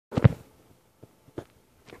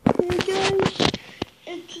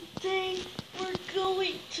Today we're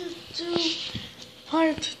going to do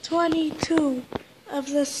part 22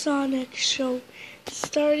 of the Sonic Show,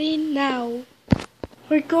 starting now.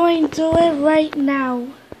 We're going to do it right now.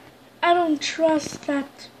 I don't trust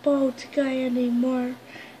that bald guy anymore.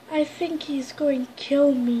 I think he's going to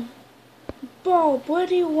kill me. Bob, what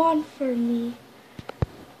do you want from me?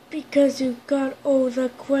 Because you got all the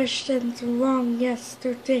questions wrong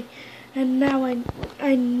yesterday, and now I'm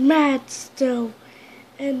mad still.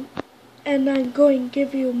 And I'm going to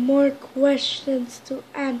give you more questions to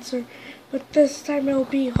answer, but this time it'll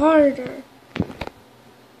be harder.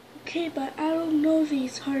 Okay, but I don't know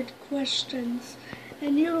these hard questions,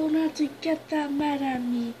 and you don't have to get that mad at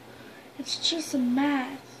me. It's just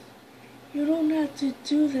math. You don't have to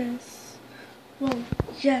do this. Well,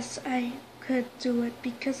 yes, I could do it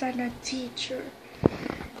because I'm a teacher,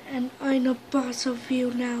 and I'm the boss of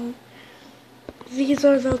you now. These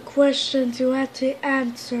are the questions you have to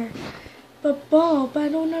answer. But Bob, I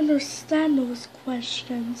don't understand those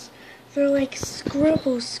questions. They're like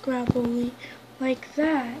scrabbly, like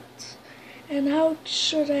that. And how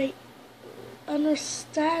should I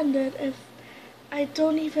understand it if I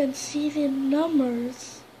don't even see the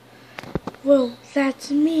numbers? Well,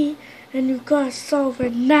 that's me, and you gotta solve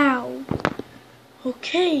it now.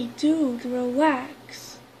 Okay, dude,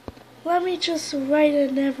 relax. Let me just write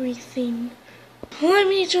in everything. Let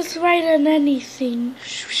me just write in anything.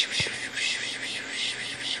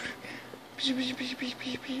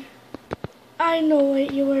 I know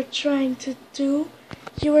what you were trying to do.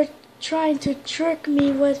 You were trying to trick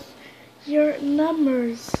me with your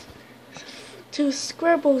numbers to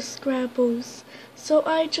scrabbles. So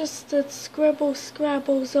I just did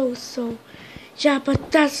scrabbles also. Yeah,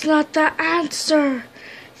 but that's not the answer.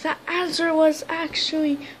 The answer was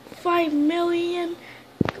actually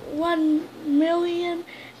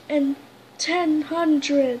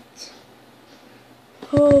 5,000,000,1,010,000.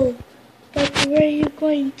 Oh, but what are you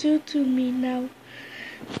going to do to me now?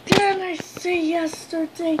 Didn't I say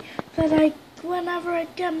yesterday that whenever I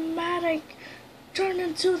get mad, I turn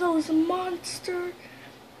into those monsters?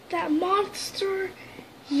 That monster?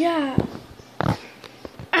 Yeah.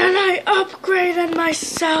 And I upgraded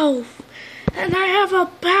myself. And I have a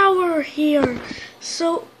power here.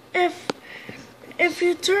 So if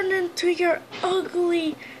you turn into your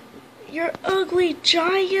ugly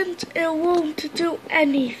giant, it won't do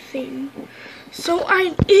anything. So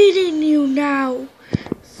I'm eating you now,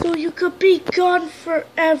 so you could be gone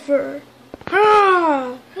forever.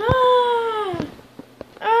 Ah! Ah!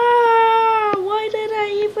 Ah! Why did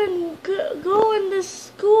I even go in this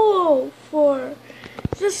school for?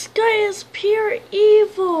 This guy is pure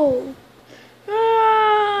evil.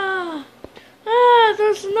 Ah! Ah,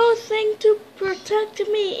 there's no thing to protect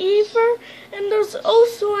me either, and there's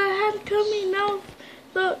also a hand coming out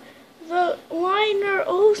the liner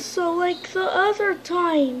also, like the other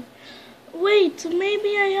time. Wait,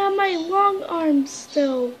 maybe I have my long arms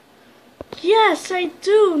still. Yes, I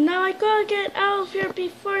do. Now I gotta get out of here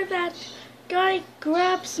before that guy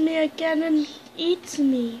grabs me again and eats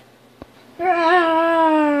me.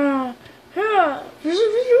 Ah! Ah!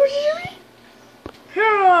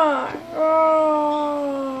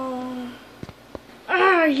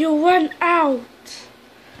 You went out.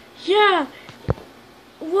 Yeah.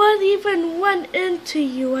 What even went into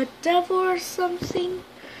you? A devil or something?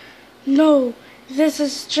 No, this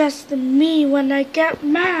is just me when I get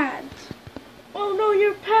mad. Oh no,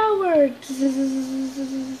 you're powered.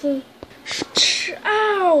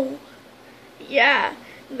 Ow. Yeah,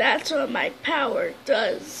 that's what my power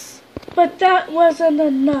does. But that wasn't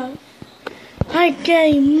enough. I'm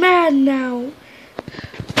getting mad now.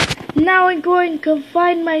 Now I'm going to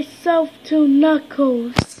confine myself to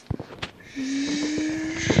Knuckles.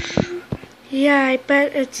 Yeah, I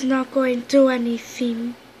bet it's not going to do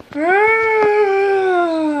anything.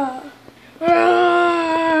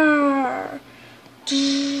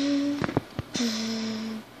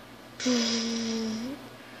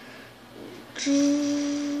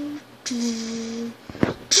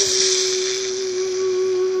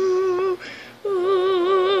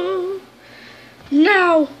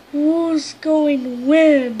 Now, who's going to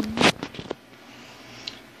win?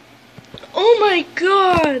 Oh my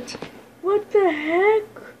god! What the heck?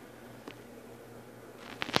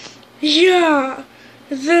 Yeah,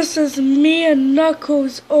 this is me and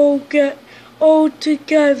Knuckles all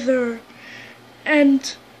together.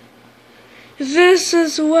 And this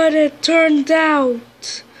is what it turned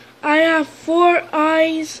out. I have 4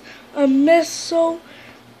 eyes, a missile,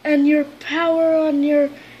 and your power on your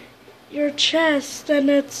chest, and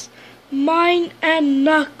it's mine and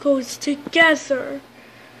Knuckles together.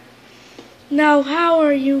 Now how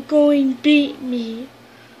are you going to beat me?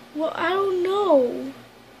 Well, I don't know.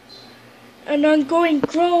 And I'm going to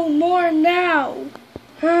grow more now.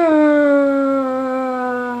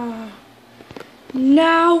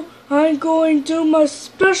 Now I'm going to do my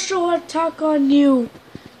special attack on you.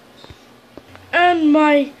 And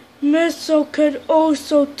my missile could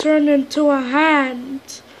also turn into a hand.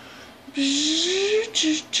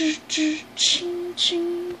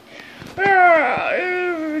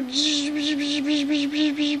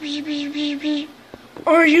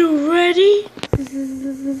 Are you ready?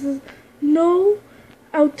 No,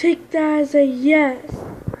 I'll take that as a yes.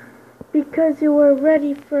 Because you were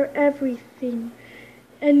ready for everything.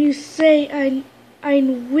 And you say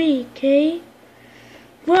I'm weak, eh?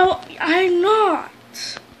 Well, I'm not.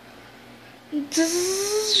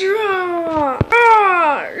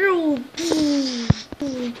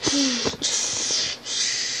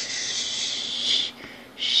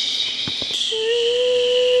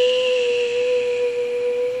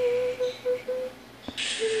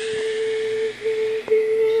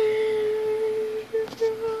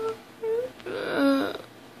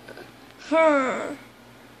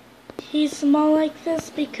 He's small like this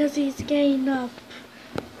because he's getting up.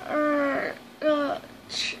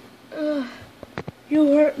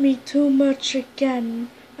 You hurt me too much again.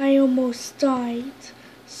 I almost died.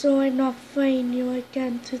 So I'm not fighting you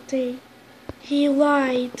again today. He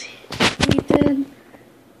lied.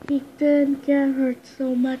 He didn't get hurt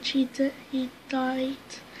so much. He died.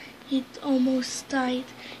 He almost died.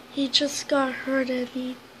 He just got hurt and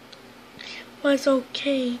he was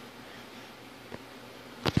okay.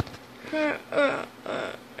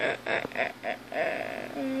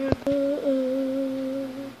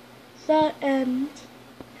 The end.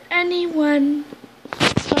 Anyone.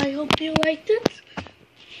 So I hope you liked it.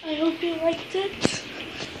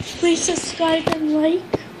 Please subscribe and like.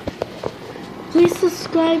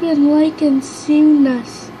 And see you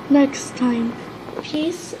next time.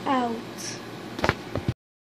 Peace out.